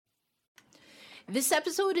This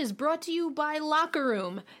episode is brought to you by Locker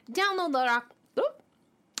Room.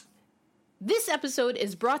 This episode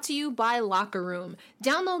is brought to you by Locker Room.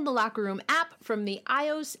 Download the Locker Room app from the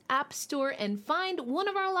iOS App Store and find one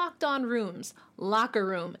of our Locked On rooms. Locker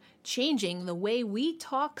Room, changing the way we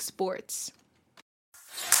talk sports.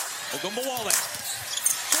 Ogunbowale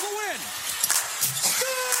for the win.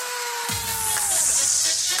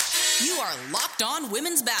 You are Locked On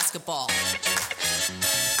Women's Basketball,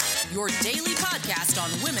 your daily podcast on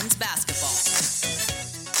women's basketball.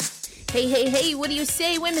 Hey, what do you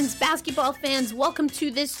say, women's basketball fans? Welcome to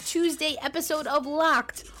this Tuesday episode of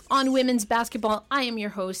Locked on Women's Basketball. I am your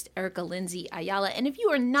host, Erica Lindsay Ayala, and if you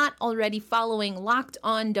are not already following Locked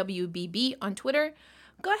on WBB on Twitter,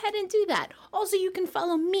 go ahead and do that. Also, you can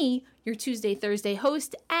follow me, your Tuesday, Thursday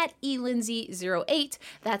host, at elindsay08.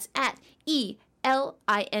 That's at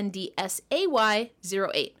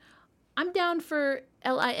ELINDSAY08. I'm down for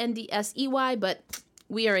LINDSEY, but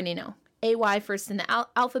we already know. AY first in the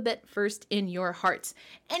alphabet, first in your hearts.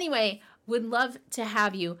 Anyway, would love to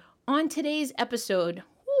have you on today's episode.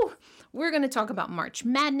 We're going to talk about March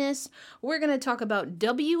Madness. We're going to talk about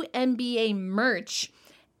WNBA merch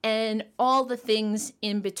and all the things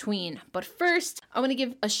in between. But first, I want to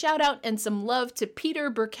give a shout out and some love to Peter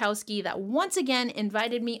Burkowski that once again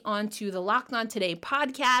invited me onto the Locked On Today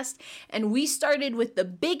podcast. And we started with the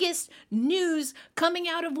biggest news coming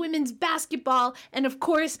out of women's basketball. And of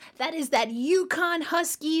course, that is that UConn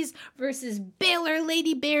Huskies versus Baylor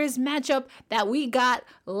Lady Bears matchup that we got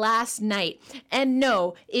last night. And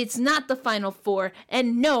no, it's not the Final Four.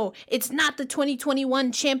 And no, it's not the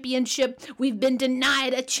 2021 championship. We've been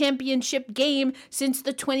denied a championship game since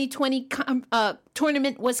the 2020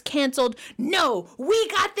 tournament was canceled. No, we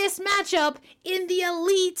got this matchup in the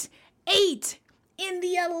Elite Eight.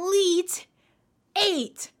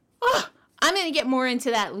 Oh, I'm going to get more into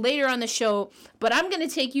that later on the show, but I'm going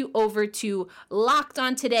to take you over to Locked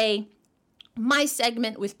On Today, my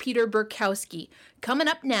segment with Peter Burkowski, coming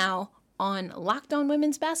up now on Locked On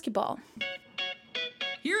Women's Basketball.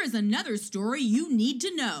 Here is another story you need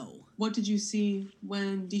to know. What did you see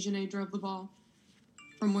when DiJonai drove the ball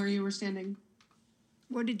from where you were standing?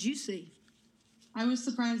 What did you see? I was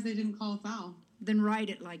surprised they didn't call a foul. Then write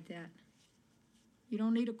it like that. You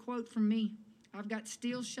don't need a quote from me. I've got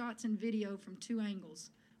steal shots and video from two angles.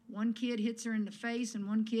 One kid hits her in the face and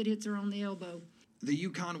one kid hits her on the elbow. The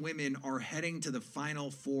UConn women are heading to the Final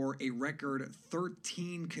Four, a record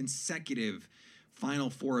 13 consecutive Final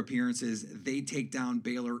Four appearances. They take down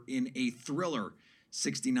Baylor in a thriller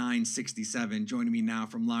 69-67. Joining me now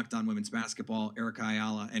from Locked On Women's Basketball, Erica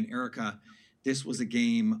Ayala. And Erica, this was a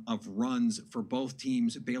game of runs for both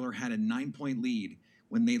teams. Baylor had a 9-point lead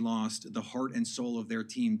when they lost the heart and soul of their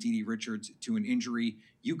team, DiDi Richards, to an injury.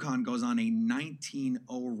 UConn goes on a 19-0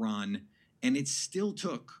 run, and it still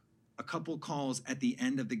took a couple calls at the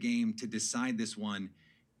end of the game to decide this one.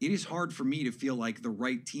 It is hard for me to feel like the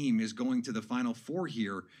right team is going to the Final Four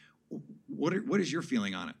here. What is your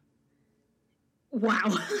feeling on it?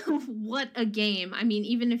 Wow, what a game. I mean,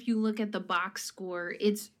 even if you look at the box score,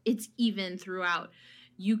 it's even throughout.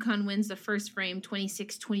 UConn wins the first frame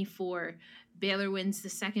 26-24. Baylor wins the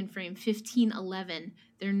second frame 15-11.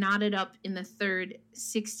 They're knotted up in the third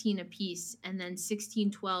 16 apiece, and then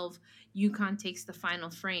 16-12, UConn takes the final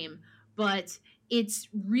frame. But it's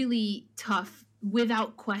really tough,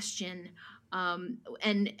 without question.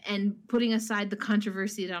 And putting aside the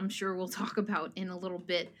controversy that I'm sure we'll talk about in a little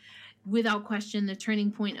bit, without question, the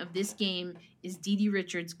turning point of this game is DiDi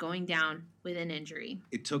Richards going down with an injury.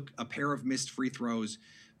 It took a pair of missed free throws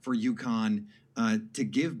for UConn to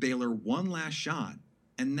give Baylor one last shot.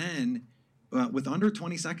 And then with under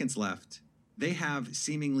 20 seconds left, they have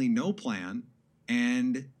seemingly no plan.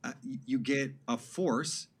 And you get a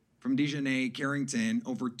force from DiJonai Carrington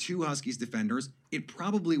over two Huskies defenders. It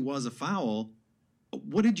probably was a foul.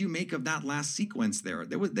 What did you make of that last sequence there?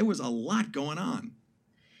 There was a lot going on.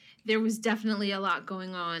 There was definitely a lot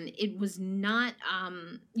going on. It was not,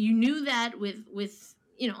 you knew that with,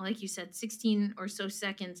 like you said, 16 or so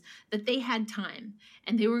seconds, that they had time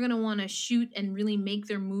and they were going to want to shoot and really make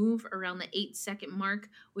their move around the 8-second mark,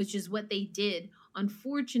 which is what they did.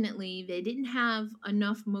 Unfortunately, they didn't have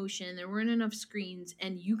enough motion. There weren't enough screens,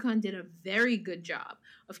 and UConn did a very good job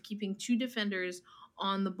of keeping two defenders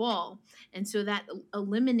on the ball. And so that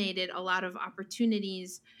eliminated a lot of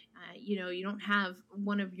opportunities. You don't have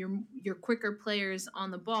one of your quicker players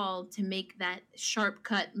on the ball to make that sharp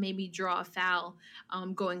cut, maybe draw a foul,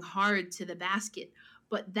 going hard to the basket.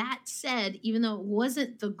 But that said, even though it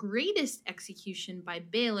wasn't the greatest execution by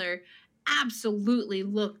Baylor, absolutely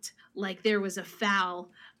looked like there was a foul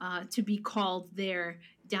to be called there.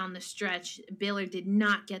 down the stretch. Baylor did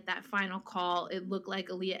not get that final call. It looked like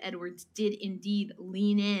Aaliyah Edwards did indeed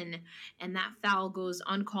lean in, and that foul goes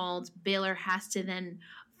uncalled. Baylor has to then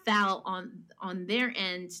foul on their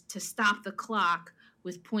end to stop the clock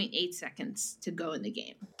with 0.8 seconds to go in the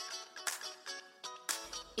game.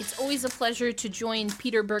 It's always a pleasure to join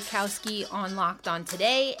Peter Burkowski on Locked On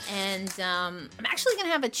Today, and I'm actually going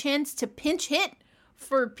to have a chance to pinch hit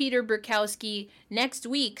for Peter Burkowski next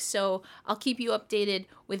week, so I'll keep you updated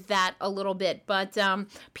with that a little bit. But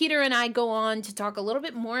Peter and I go on to talk a little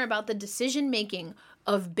bit more about the decision-making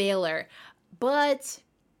of Baylor. But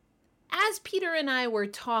as Peter and I were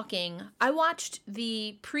talking, I watched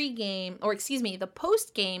the the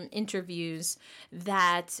post-game interviews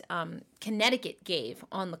that Connecticut gave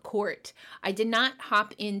on the court. I did not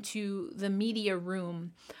hop into the media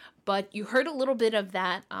room, but you heard a little bit of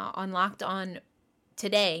that on Locked On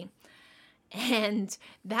Today, and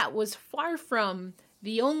that was far from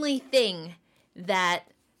the only thing that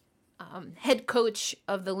head coach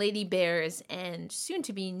of the Lady Bears and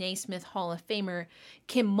soon-to-be Naismith Hall of Famer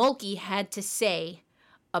Kim Mulkey had to say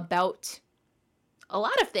about a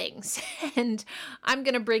lot of things, and I'm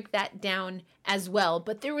going to break that down as well.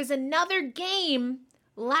 But there was another game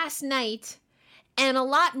last night and a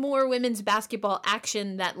lot more women's basketball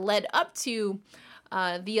action that led up to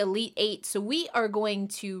the Elite Eight. So we are going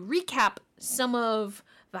to recap some of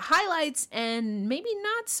the highlights and maybe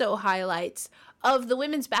not so highlights of the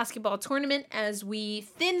women's basketball tournament as we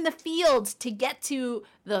thin the field to get to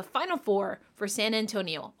the Final Four for San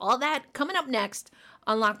Antonio. All that coming up next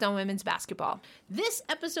on Locked On Women's Basketball. This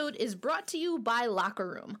episode is brought to you by Locker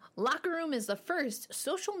Room. Locker Room is the first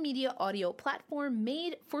social media audio platform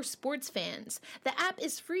made for sports fans. The app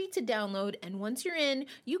is free to download, and once you're in,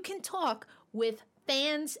 you can talk with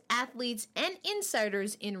fans, athletes, and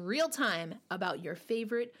insiders in real time about your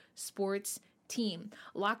favorite sports team.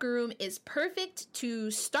 Locker Room is perfect to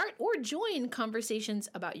start or join conversations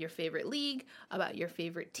about your favorite league, about your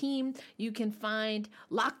favorite team. You can find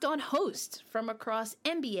Locked On hosts from across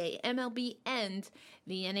NBA, MLB, and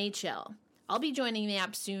the NHL. I'll be joining the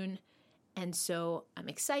app soon, and so I'm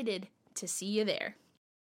excited to see you there.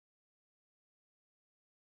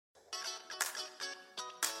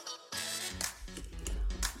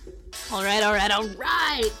 All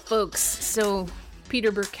right, folks. So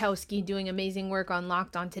Peter Burkowski doing amazing work on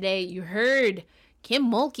Locked On Today. You heard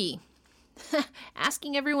Kim Mulkey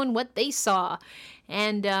asking everyone what they saw.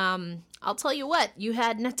 And I'll tell you what, you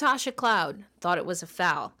had Natasha Cloud, thought it was a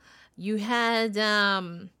foul. You had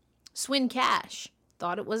Swin Cash,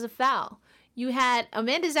 thought it was a foul. You had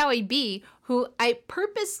Amanda Zahui B, who I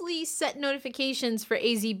purposely set notifications for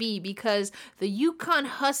AZB because the UConn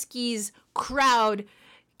Huskies crowd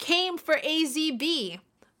came for AZB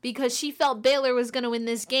because she felt Baylor was going to win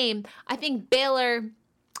this game. I think Baylor,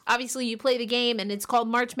 obviously you play the game and it's called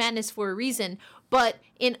March Madness for a reason, but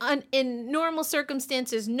in normal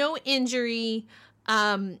circumstances, no injury,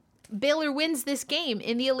 Baylor wins this game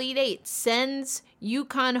in the Elite Eight, sends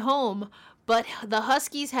UConn home, but the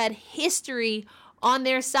Huskies had history on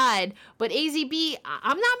their side. But AZB,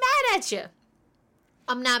 I'm not mad at you.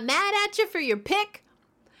 I'm not mad at you for your pick,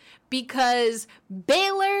 because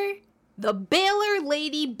Baylor, the Baylor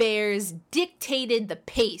Lady Bears dictated the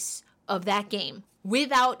pace of that game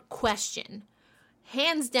without question.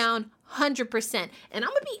 Hands down, 100%. And I'm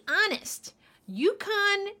going to be honest,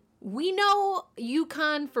 UConn, we know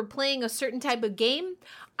UConn for playing a certain type of game.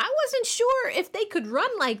 I wasn't sure if they could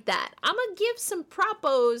run like that. I'm going to give some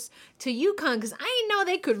propos to UConn because I didn't know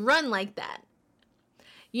they could run like that.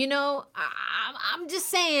 You know, I'm just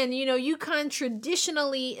saying, you know, UConn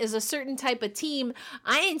traditionally is a certain type of team.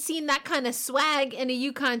 I ain't seen that kind of swag in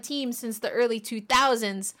a UConn team since the early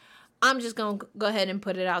 2000s. I'm just going to go ahead and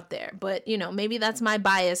put it out there. But, you know, maybe that's my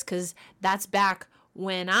bias because that's back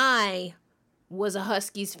when I was a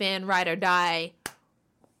Huskies fan, ride or die,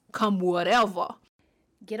 come whatever.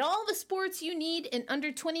 Get all the sports you need in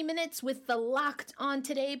under 20 minutes with the Locked On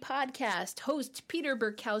Today podcast. Host Peter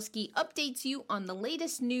Burkowski updates you on the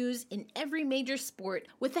latest news in every major sport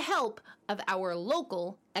with the help of our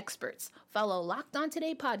local experts. Follow Locked On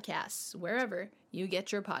Today podcasts wherever you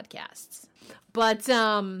get your podcasts. But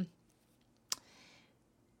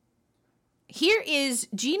here is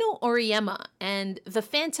Gino Auriemma and the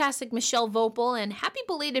fantastic Michelle Vopel, and happy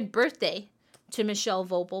belated birthday to Michelle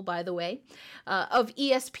Vopel, by the way, of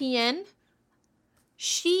ESPN.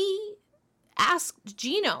 She asked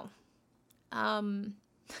Gino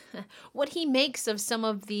what he makes of some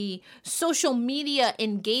of the social media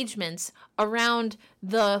engagements around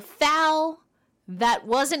the foul that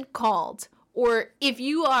wasn't called, or if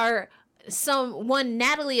you are one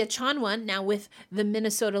Natalie Achonwa, now with the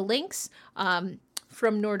Minnesota Lynx,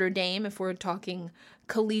 from Notre Dame, if we're talking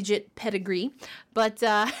collegiate pedigree. But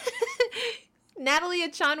Natalie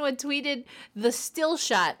Achonwa tweeted the still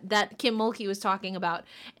shot that Kim Mulkey was talking about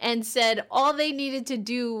and said all they needed to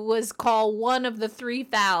do was call one of the 3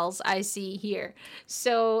 fouls I see here.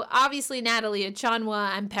 So obviously Natalie Achonwa,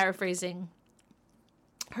 I'm paraphrasing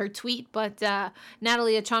her tweet, but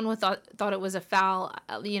Natalie Achonwa thought it was a foul.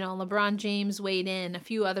 LeBron James weighed in, a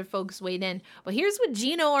few other folks weighed in. But here's what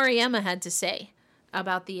Gino Auriemma had to say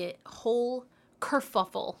about the whole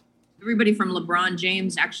kerfuffle. Everybody from LeBron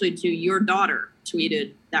James actually to your daughter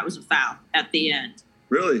tweeted that was a foul at the end.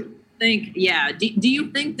 Really? Yeah. Do you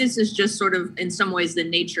think this is just sort of in some ways the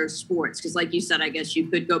nature of sports? Because like you said, I guess you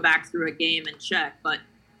could go back through a game and check, but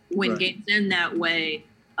when games end that way,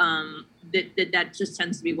 that just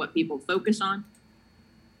tends to be what people focus on?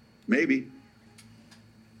 Maybe.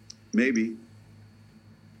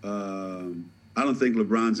 I don't think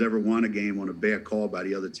LeBron's ever won a game on a bad call by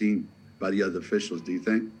the other team, by the other officials. Do you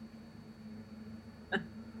think?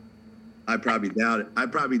 I probably doubt it. I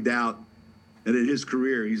probably doubt that in his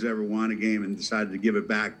career he's ever won a game and decided to give it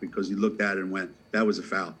back because he looked at it and went, that was a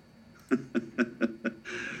foul.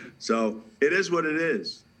 So it is what it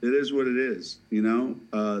is. It is what it is.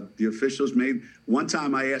 The officials made. One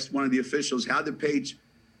time I asked one of the officials, how did Paige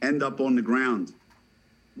end up on the ground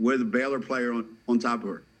with a Baylor player on top of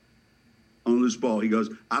her on a loose ball? He goes,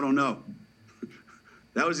 I don't know.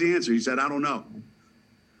 That was the answer. He said, I don't know.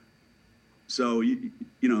 So, you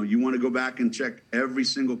want to go back and check every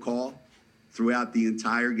single call throughout the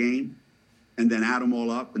entire game and then add them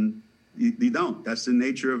all up, and you don't. That's the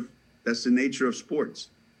nature of sports.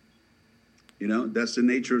 That's the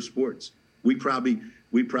nature of sports. We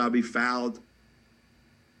probably fouled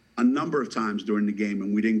a number of times during the game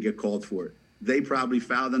and we didn't get called for it. They probably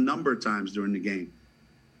fouled a number of times during the game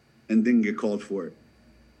and didn't get called for it.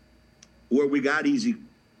 Or we got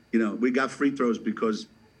we got free throws because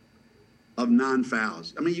of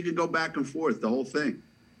non-fouls. I mean, you can go back and forth, the whole thing.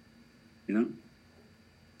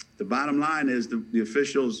 The bottom line is the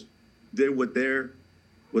officials did what they're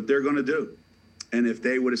going to do. And if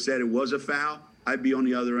they would have said it was a foul, I'd be on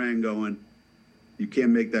the other end going, you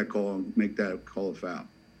can't make that call a foul.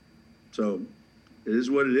 So it is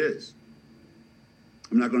what it is.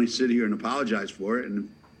 I'm not going to sit here and apologize for it. And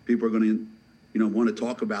if people are going to, want to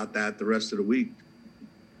talk about that the rest of the week,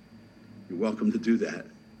 you're welcome to do that.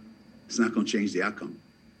 It's not going to change the outcome.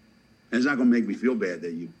 And it's not going to make me feel bad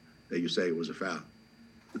that you say it was a foul.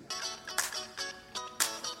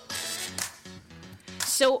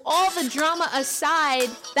 So all the drama aside,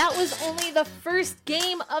 that was only the first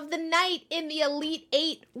game of the night in the Elite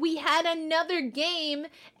Eight. We had another game,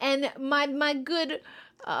 and my good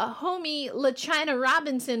homie LaChina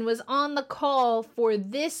Robinson was on the call for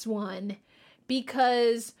this one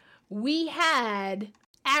because we had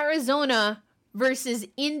Arizona versus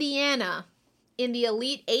Indiana in the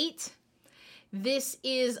Elite Eight. This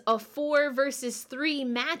is a 4 versus 3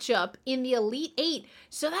 matchup in the Elite Eight.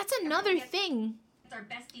 So that's another thing. Our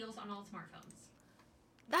best deals on all smartphones.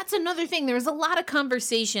 That's another thing. There was a lot of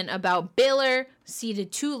conversation about Baylor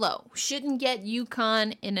seeded too low. Shouldn't get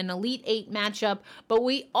UConn in an Elite Eight matchup, but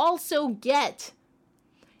we also get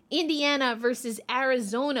Indiana versus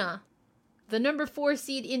Arizona. The number 4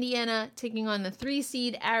 seed Indiana taking on the 3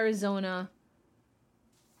 seed Arizona.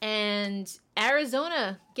 And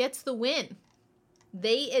Arizona gets the win.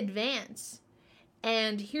 They advance.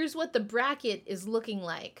 And here's what the bracket is looking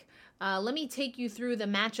like. Let me take you through the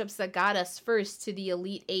matchups that got us first to the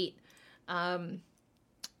Elite Eight.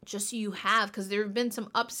 Just so you have, because there have been some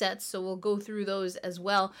upsets, so we'll go through those as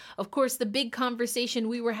well. Of course, the big conversation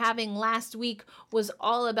we were having last week was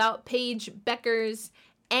all about Paige Bueckers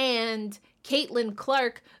and Caitlin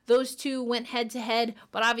Clark. Those two went head-to-head,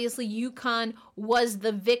 but obviously UConn was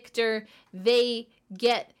the victor. They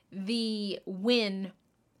get the win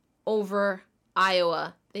over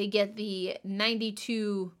Iowa. They get the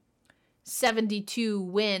 92-72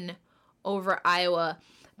 win over Iowa.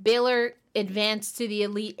 Baylor advanced to the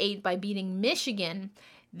Elite Eight by beating Michigan.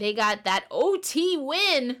 They got that OT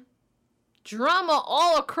win. Drama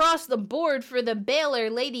all across the board for the Baylor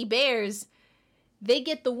Lady Bears. They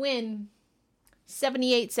get the win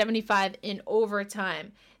 78-75 in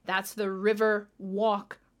overtime. That's the River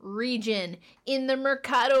Walk region. In the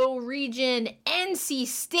Mercado region, NC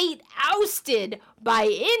State ousted by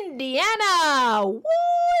Indiana. Woo!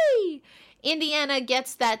 Indiana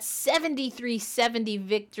gets that 73-70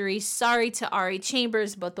 victory. Sorry to Ari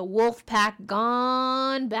Chambers, but the Wolfpack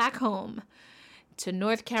gone back home to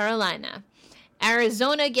North Carolina.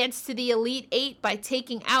 Arizona gets to the Elite Eight by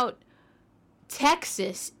taking out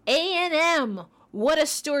Texas A&M. What a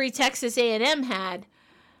story Texas A&M had.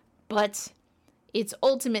 But it's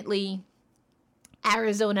ultimately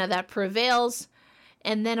Arizona that prevails.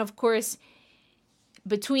 And then, of course,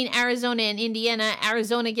 between Arizona and Indiana,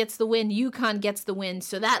 Arizona gets the win, UConn gets the win.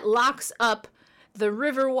 So that locks up the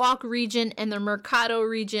Riverwalk region and the Mercado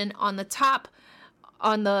region on the top,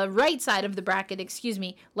 on the right side of the bracket, excuse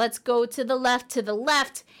me. Let's go to the left.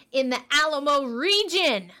 In the Alamo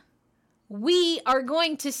region, we are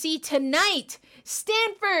going to see tonight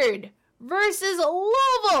Stanford versus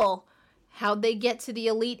Louisville. How'd they get to the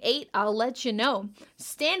Elite Eight? I'll let you know.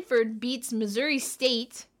 Stanford beats Missouri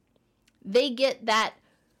State. They get that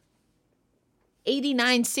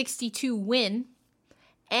 89-62 win.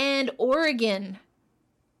 And Oregon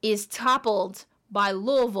is toppled by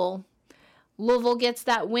Louisville. Louisville gets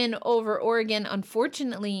that win over Oregon.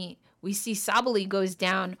 Unfortunately, we see Sabally goes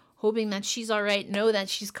down, hoping that she's all right. Know that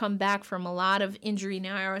she's come back from a lot of injury.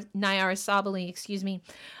 Nayara Sabally,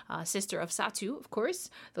 sister of Satu, of course.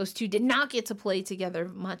 Those two did not get to play together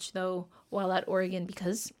much, though, while at Oregon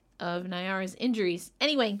because of Nayara's injuries.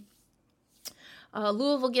 Anyway,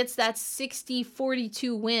 Louisville gets that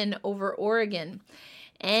 60-42 win over Oregon.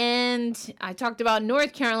 And I talked about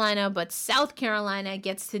North Carolina, but South Carolina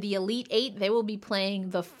gets to the Elite Eight. They will be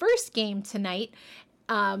playing the first game tonight.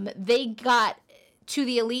 They got to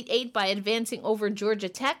the Elite Eight by advancing over Georgia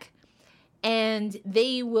Tech. And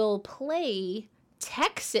they will play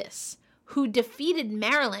Texas, who defeated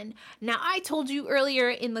Maryland. Now, I told you earlier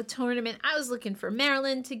in the tournament, I was looking for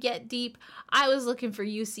Maryland to get deep. I was looking for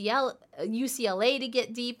UCLA to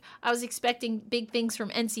get deep. I was expecting big things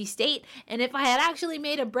from NC State. And if I had actually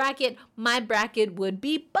made a bracket, my bracket would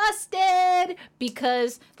be busted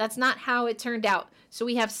because that's not how it turned out. So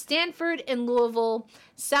we have Stanford and Louisville,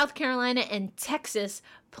 South Carolina and Texas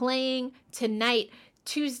playing tonight,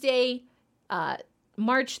 Tuesday,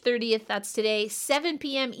 March 30th, that's today, 7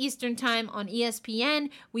 p.m. Eastern Time on ESPN.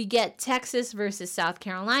 We get Texas versus South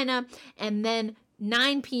Carolina, and then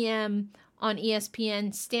 9 p.m. on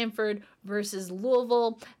ESPN, Stanford versus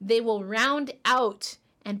Louisville. They will round out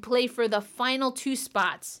and play for the final two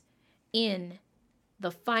spots in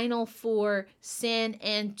the Final Four, San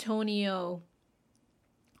Antonio.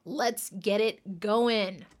 Let's get it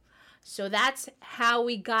going. So that's how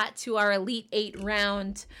we got to our Elite Eight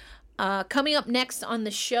round. Coming up next on the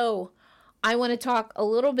show, I want to talk a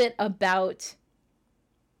little bit about...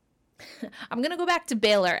 I'm going to go back to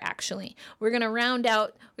Baylor, actually. We're going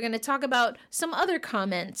to talk about some other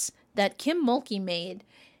comments that Kim Mulkey made.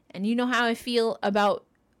 And you know how I feel about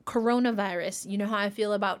coronavirus. You know how I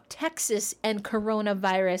feel about Texas and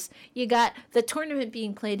coronavirus. You got the tournament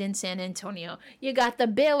being played in San Antonio. You got the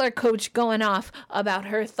Baylor coach going off about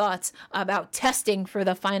her thoughts about testing for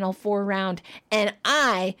the Final Four round. And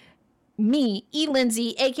me, E.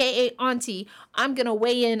 Lindsay, aka Auntie, I'm going to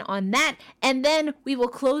weigh in on that. And then we will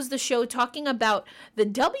close the show talking about the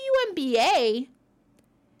WNBA.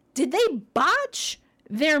 Did they botch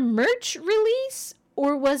their merch release?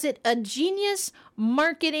 Or was it a genius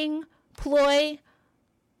marketing ploy?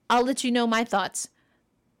 I'll let you know my thoughts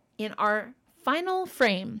in our final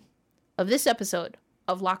frame of this episode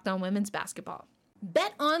of Locked On Women's Basketball.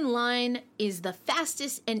 BetOnline is the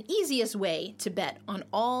fastest and easiest way to bet on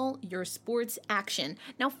all your sports action.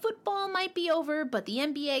 Now, football might be over, but the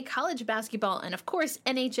NBA, college basketball, and of course,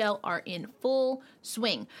 NHL are in full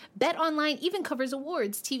swing. BetOnline even covers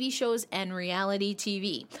awards, TV shows, and reality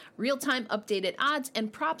TV. Real-time updated odds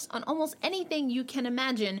and props on almost anything you can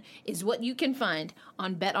imagine is what you can find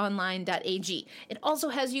on betonline.ag. It also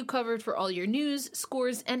has you covered for all your news,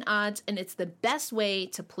 scores, and odds, and it's the best way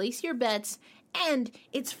to place your bets. And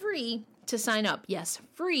it's free to sign up. Yes,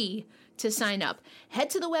 free to sign up. Head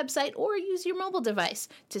to the website or use your mobile device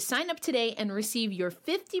to sign up today and receive your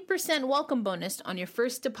 50% welcome bonus on your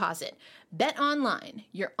first deposit. BetOnline,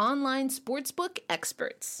 your online sportsbook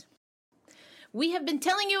experts. We have been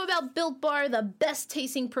telling you about Built Bar, the best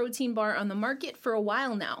tasting protein bar on the market for a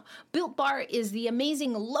while now. Built Bar is the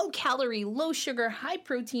amazing low-calorie, low-sugar,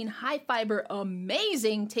 high-protein, high-fiber,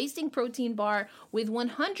 amazing tasting protein bar with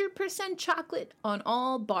 100% chocolate on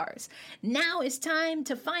all bars. Now it's time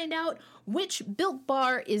to find out which Built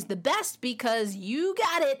Bar is the best because you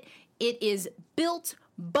got it. It is Built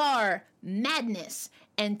Bar Madness.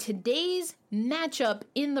 And today's matchup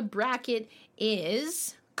in the bracket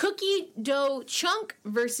is cookie dough chunk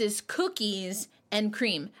versus cookies and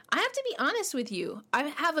cream. I have to be honest with you. I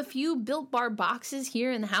have a few Built Bar boxes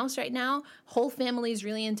here in the house right now. Whole family is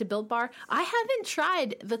really into Built Bar. I haven't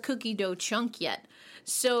tried the cookie dough chunk yet.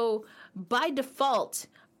 So by default,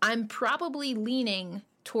 I'm probably leaning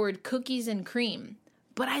toward cookies and cream.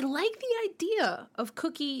 But I like the idea of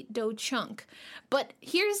cookie dough chunk. But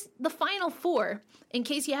here's the final four, in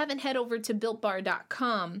case you haven't head over to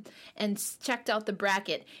BuiltBar.com and checked out the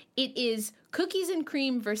bracket. It is cookies and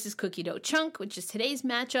cream versus cookie dough chunk, which is today's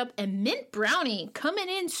matchup, and mint brownie coming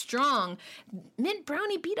in strong. Mint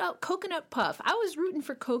brownie beat out coconut puff. I was rooting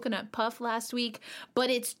for coconut puff last week, but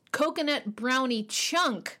it's coconut brownie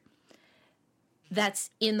chunk that's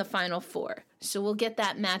in the final four. So we'll get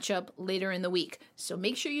that matchup later in the week. So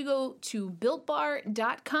make sure you go to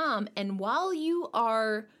BuiltBar.com, and while you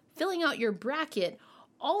are filling out your bracket,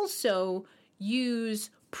 also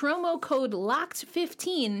use promo code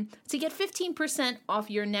LOCKED15 to get 15% off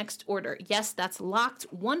your next order. Yes, that's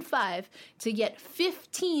LOCKED15 to get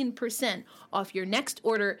 15% off your next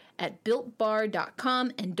order at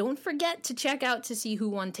BuiltBar.com. And don't forget to check out to see who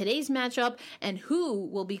won today's matchup and who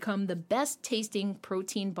will become the best tasting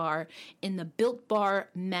protein bar in the Built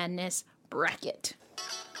Bar Madness bracket.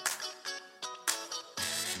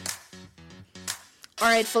 All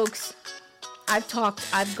right, folks, I've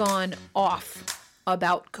gone off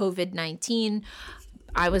about COVID-19.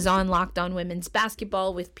 I was on Locked On Women's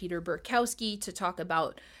Basketball with Peter Burkowski to talk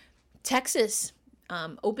about Texas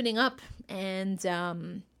opening up and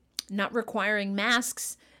not requiring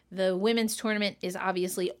masks. The women's tournament is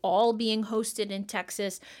obviously all being hosted in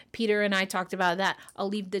Texas. Peter and I talked about that. I'll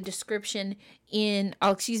leave the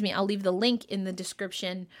link in the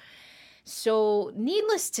description. So,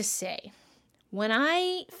 needless to say, when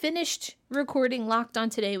I finished recording Locked On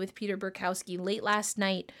Today with Peter Burkowski late last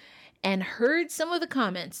night and heard some of the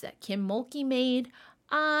comments that Kim Mulkey made,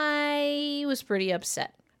 I was pretty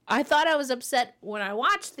upset. I thought I was upset when I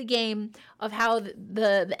watched the game of how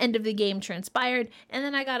the end of the game transpired, and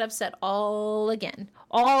then I got upset all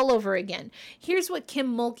over again. Here's what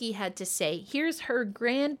Kim Mulkey had to say. Here's her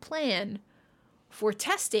grand plan for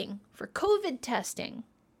testing, for COVID testing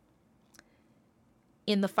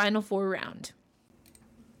in the Final Four round.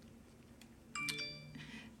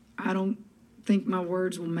 I don't think my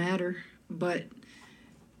words will matter, but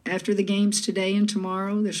after the games today and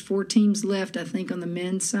tomorrow, there's 4 teams left, I think, on the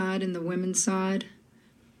men's side and the women's side.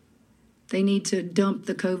 They need to dump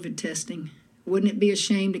the COVID testing. Wouldn't it be a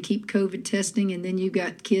shame to keep COVID testing and then you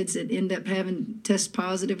got kids that end up having test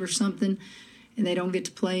positive or something and they don't get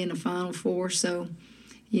to play in the Final Four? So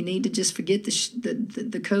you need to just forget the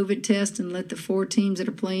COVID test and let the 4 teams that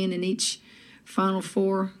are playing in each Final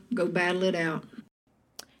Four go battle it out.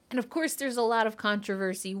 And of course, there's a lot of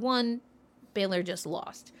controversy. 1, Baylor just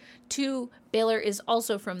lost. 2, Baylor is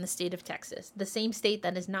also from the state of Texas, the same state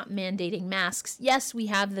that is not mandating masks. Yes, we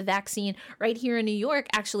have the vaccine right here in New York.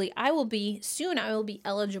 Actually, I will be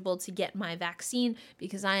eligible to get my vaccine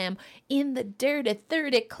because I am in the Dirty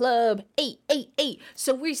 30 Club 888.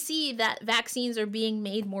 So we see that vaccines are being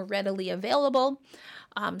made more readily available.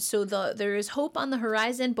 So there is hope on the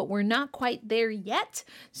horizon, but we're not quite there yet.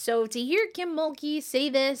 So to hear Kim Mulkey say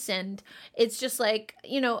this, and it's just like,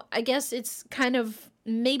 I guess it's kind of,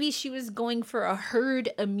 maybe she was going for a herd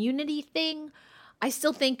immunity thing. I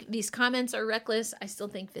still think these comments are reckless. I still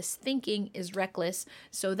think this thinking is reckless.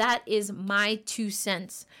 So that is my 2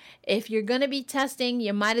 cents. If you're going to be testing,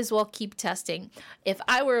 you might as well keep testing. If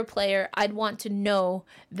I were a player, I'd want to know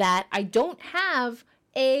that I don't have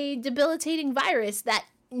a debilitating virus that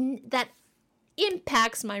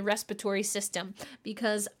impacts my respiratory system,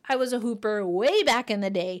 because I was a hooper way back in the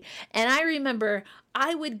day, and I remember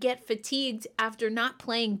I would get fatigued after not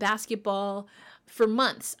playing basketball for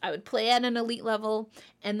months. I would play at an elite level,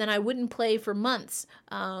 and then I wouldn't play for months,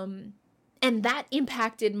 and that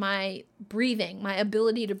impacted my breathing, my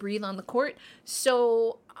ability to breathe on the court.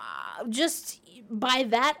 So just by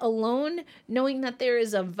that alone, knowing that there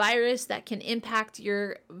is a virus that can impact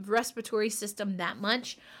your respiratory system that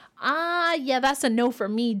much, that's a no for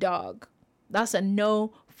me, dog. That's a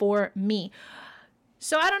no for me.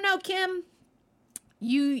 So I don't know, Kim.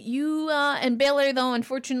 You and Baylor, though,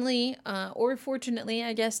 unfortunately, or fortunately,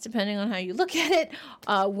 I guess, depending on how you look at it,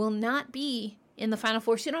 will not be in the Final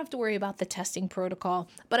Four, so you don't have to worry about the testing protocol.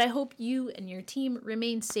 But I hope you and your team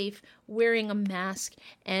remain safe, wearing a mask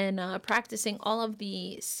and practicing all of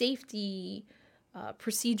the safety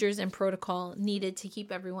procedures and protocol needed to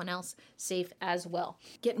keep everyone else safe as well.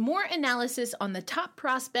 Get more analysis on the top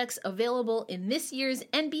prospects available in this year's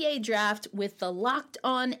NBA draft with the Locked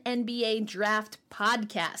On NBA Draft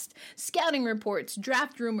podcast. Scouting reports,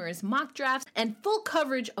 draft rumors, mock drafts, and full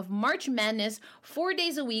coverage of March Madness 4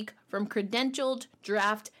 days a week from credentialed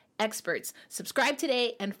draft experts. Subscribe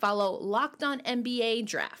today and follow Locked On NBA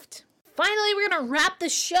Draft. Finally, we're going to wrap the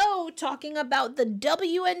show talking about the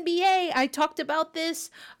WNBA. I talked about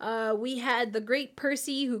this. We had the great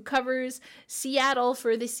Percy who covers Seattle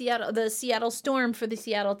for the Seattle Storm for the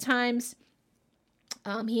Seattle Times.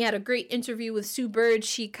 He had a great interview with Sue Bird.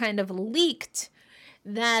 She kind of leaked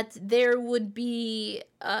that there would be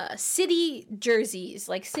city jerseys,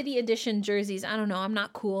 like city edition jerseys. I don't know. I'm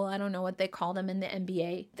not cool. I don't know what they call them in the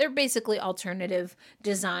NBA. They're basically alternative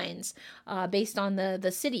designs based on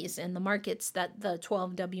the cities and the markets that the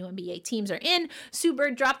 12 WNBA teams are in. Sue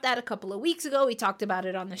Bird dropped that a couple of weeks ago. We talked about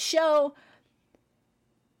it on the show.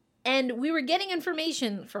 And we were getting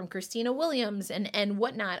information from Christina Williams and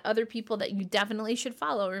whatnot, other people that you definitely should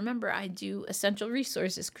follow. Remember, I do Essential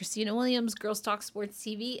Resources. Christina Williams, Girls Talk Sports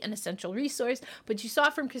TV, an essential resource. But you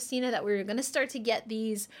saw from Christina that we were going to start to get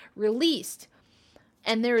these released.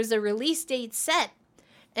 And there is a release date set.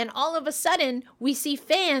 And all of a sudden, we see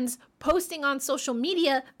fans posting on social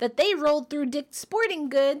media that they rolled through Dick's Sporting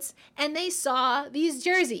Goods and they saw these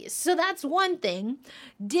jerseys. So that's one thing.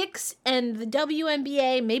 Dick's and the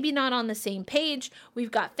WNBA, maybe not on the same page. We've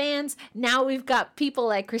got fans. Now we've got people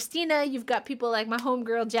like Christina. You've got people like my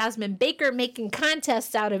homegirl Jasmine Baker making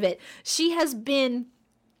contests out of it. She has been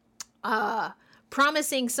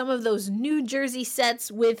promising some of those new jersey sets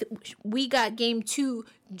with We Got Game 2,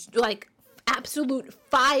 like absolute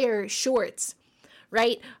fire shorts,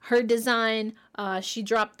 right? Her design, she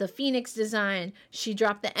dropped the Phoenix design, she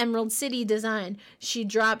dropped the Emerald City design, she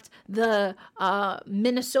dropped the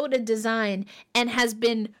Minnesota design, and has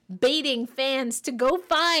been baiting fans to go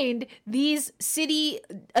find these city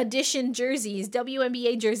edition jerseys,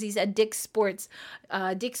 WNBA jerseys at Dick's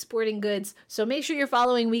Sporting Goods. So make sure you're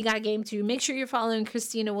following We Got Game 2. Make sure you're following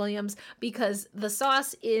Christina Williams because the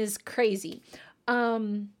sauce is crazy.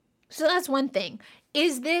 So that's one thing.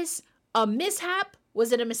 Is this a mishap?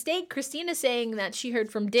 Was it a mistake? Christina saying that she heard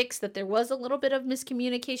from Dick's that there was a little bit of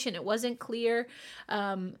miscommunication. It wasn't clear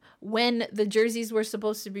when the jerseys were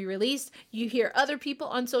supposed to be released. You hear other people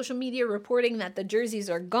on social media reporting that the jerseys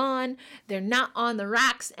are gone. They're not on the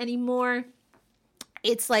racks anymore.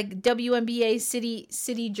 It's like WNBA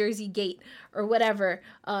City Jersey Gate or whatever.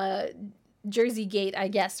 Jersey Gate, I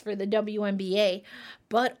guess, for the WNBA.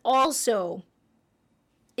 But also,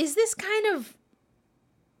 is this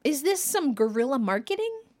some guerrilla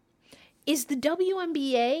marketing? Is the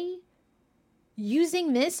WNBA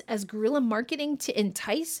using this as guerrilla marketing to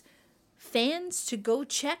entice fans to go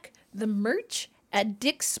check the merch at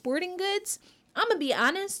Dick's Sporting Goods? I'm going to be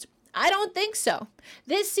honest, I don't think so.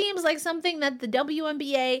 This seems like something that the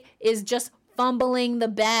WNBA is just fumbling the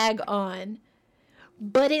bag on.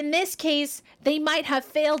 But in this case, they might have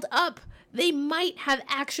failed up. They might have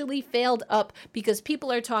actually failed up because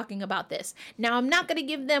people are talking about this. Now, I'm not going to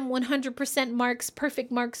give them 100% marks,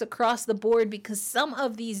 perfect marks across the board because some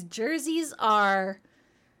of these jerseys are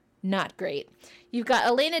not great. You've got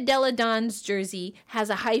Elena Delle Donne's jersey has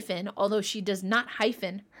a hyphen, although she does not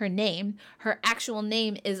hyphen her name. Her actual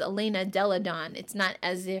name is Elena Delle Donne. It's not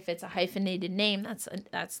as if it's a hyphenated name.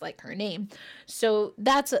 That's like her name. So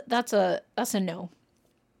that's a no.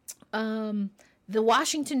 The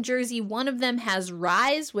Washington jersey, one of them has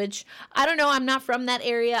Rise, which I don't know. I'm not from that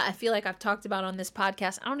area. I feel like I've talked about on this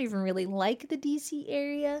podcast. I don't even really like the DC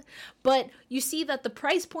area. But you see that the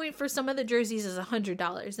price point for some of the jerseys is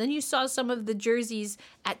 $100. Then you saw some of the jerseys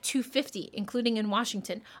at $250, including in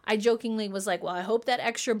Washington. I jokingly was like, well, I hope that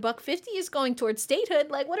extra $150 is going towards statehood.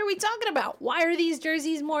 Like, what are we talking about? Why are these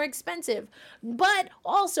jerseys more expensive? But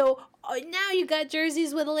also, now you got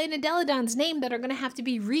jerseys with Elena Delle Donne's name that are going to have to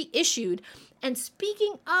be reissued. And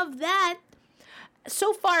speaking of that,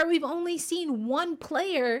 so far we've only seen one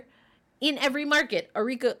player in every market,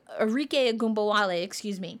 Arike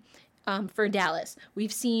Ogunbowale, for Dallas.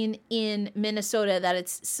 We've seen in Minnesota that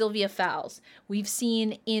it's Sylvia Fowles. We've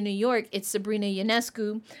seen in New York it's Sabrina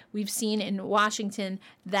Ionescu. We've seen in Washington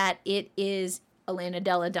that it is Elena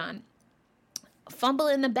Delle Donne. Fumble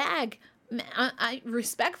in the bag. I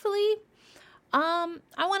respectfully, I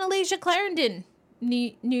want Alaysia Clarendon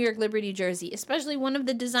New York Liberty jersey, especially one of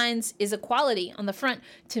the designs is equality on the front.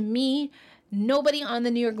 To me, nobody on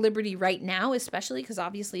the New York Liberty right now, especially because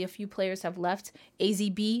obviously a few players have left.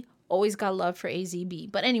 AZB, always got love for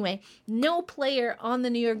AZB. But anyway, no player on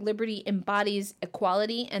the New York Liberty embodies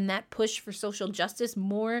equality and that push for social justice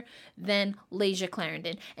more than Alaysia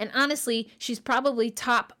Clarendon. And honestly, she's probably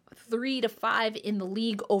top 3 to 5 in the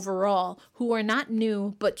league overall who are not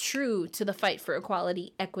new but true to the fight for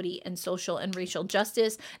equality, equity, and social and racial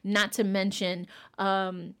justice, not to mention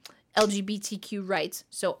LGBTQ rights.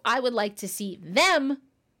 So I would like to see them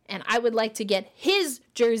and I would like to get his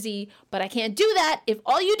jersey, but I can't do that if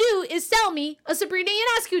all you do is sell me a Sabrina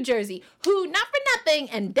Ionescu jersey, who, not for nothing,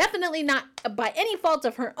 and definitely not by any fault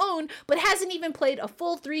of her own, but hasn't even played a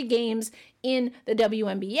full 3 games in the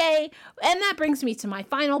WNBA. And that brings me to my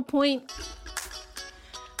final point.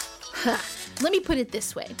 Let me put it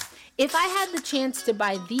this way. If I had the chance to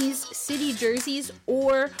buy these city jerseys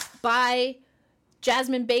or buy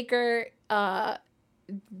Jasmine Baker's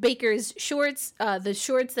shorts, the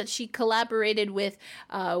shorts that she collaborated with,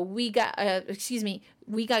 We Got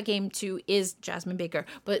Game 2 is Jasmine Baker,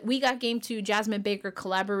 but We Got Game 2, Jasmine Baker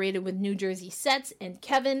collaborated with New Jersey Sets and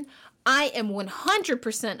Kevin. I am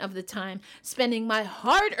 100% of the time spending my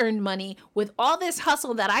hard-earned money with all this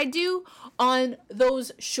hustle that I do on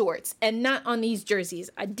those shorts and not on these jerseys.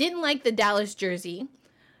 I didn't like the Dallas jersey.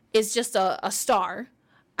 It's just a star.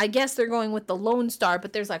 I guess they're going with the Lone Star,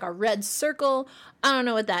 but there's like a red circle. I don't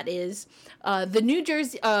know what that is. The New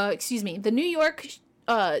York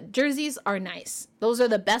jerseys are nice. Those are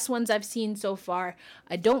the best ones I've seen so far.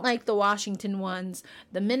 I don't like the Washington ones.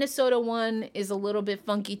 The Minnesota one is a little bit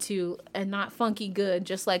funky too, and not funky good,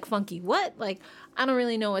 just like funky what? Like, I don't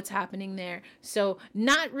really know what's happening there. So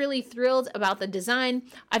not really thrilled about the design.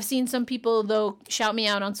 I've seen some people, though, shout me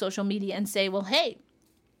out on social media and say, well, hey,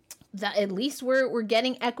 that at least we're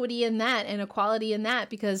getting equity in that and equality in that,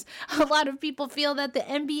 because a lot of people feel that the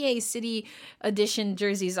NBA City Edition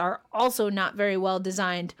jerseys are also not very well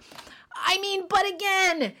designed. I mean, but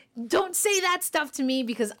again, don't say that stuff to me,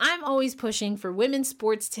 because I'm always pushing for women's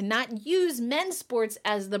sports to not use men's sports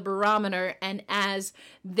as the barometer and as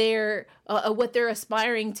their what they're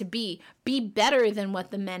aspiring to be better than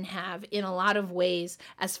what the men have in a lot of ways,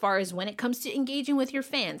 as far as when it comes to engaging with your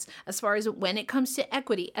fans, as far as when it comes to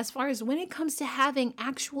equity, as far as when it comes to having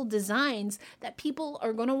actual designs that people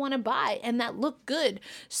are going to want to buy and that look good.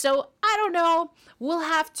 So I don't know. We'll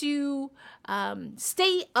have to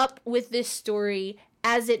stay up with this story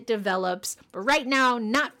as it develops. But right now,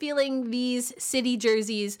 not feeling these city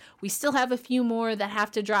jerseys. We still have a few more that have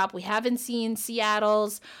to drop. We haven't seen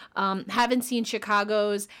Seattle's, haven't seen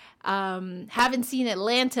Chicago's, haven't seen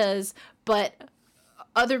Atlanta's, but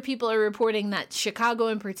other people are reporting that Chicago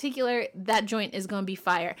in particular, that joint is going to be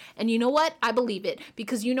fire. And you know what? I believe it.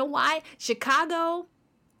 Because you know why? The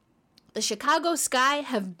Chicago Sky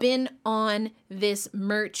have been on this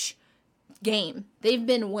merch game. They've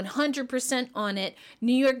been 100% on it.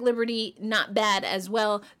 New York Liberty, not bad as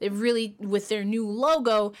well. They've really, with their new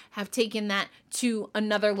logo, have taken that to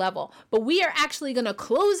another level. But we are actually going to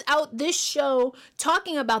close out this show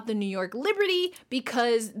talking about the New York Liberty,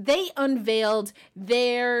 because they unveiled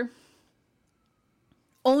their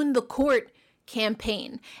Own the Court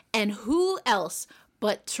campaign. And who else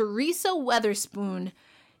but Teresa Weatherspoon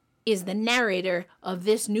is the narrator of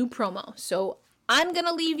this new promo. So I'm going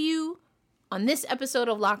to leave you on this episode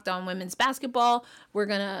of Locked On Women's Basketball. We're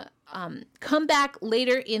going to come back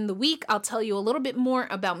later in the week. I'll tell you a little bit more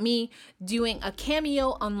about me doing a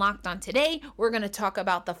cameo on Locked On Today. We're going to talk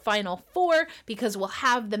about the Final Four, because we'll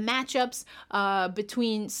have the matchups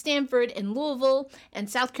between Stanford and Louisville and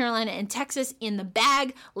South Carolina and Texas in the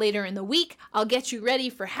bag later in the week. I'll get you ready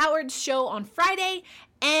for Howard's show on Friday,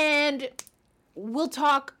 and we'll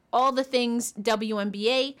talk all the things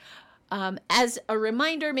WNBA. As a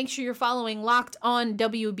reminder, make sure you're following Locked On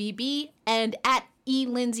WBB and at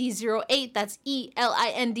elindsay08. That's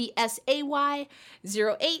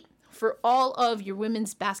ELINDSAY08 for all of your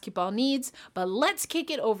women's basketball needs. But let's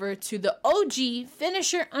kick it over to the OG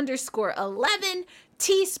finisher _11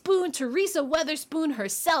 teaspoon, Teresa Weatherspoon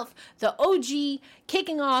herself, the OG,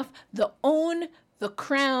 kicking off the Own the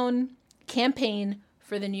Crown campaign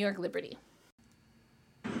for the New York Liberty.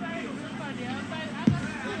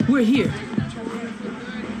 We're here.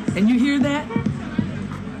 And you hear that?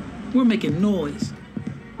 We're making noise.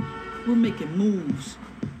 We're making moves.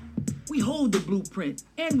 We hold the blueprint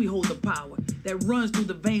and we hold the power that runs through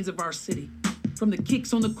the veins of our city. From the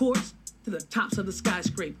kicks on the courts to the tops of the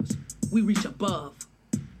skyscrapers, we reach above.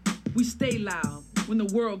 We stay loud when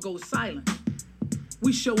the world goes silent.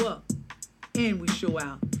 We show up and we show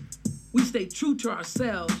out. We stay true to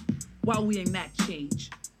ourselves while we enact change.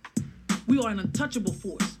 We are an untouchable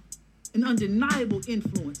force, an undeniable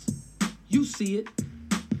influence. You see it.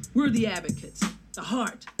 We're the advocates, the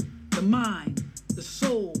heart, the mind, the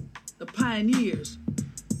soul, the pioneers.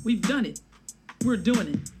 We've done it. We're doing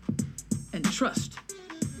it. And trust,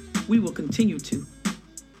 we will continue to.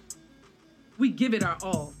 We give it our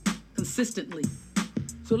all, consistently.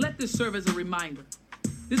 So let this serve as a reminder.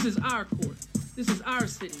 This is our court. This is our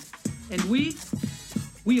city. And we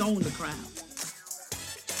own the crown.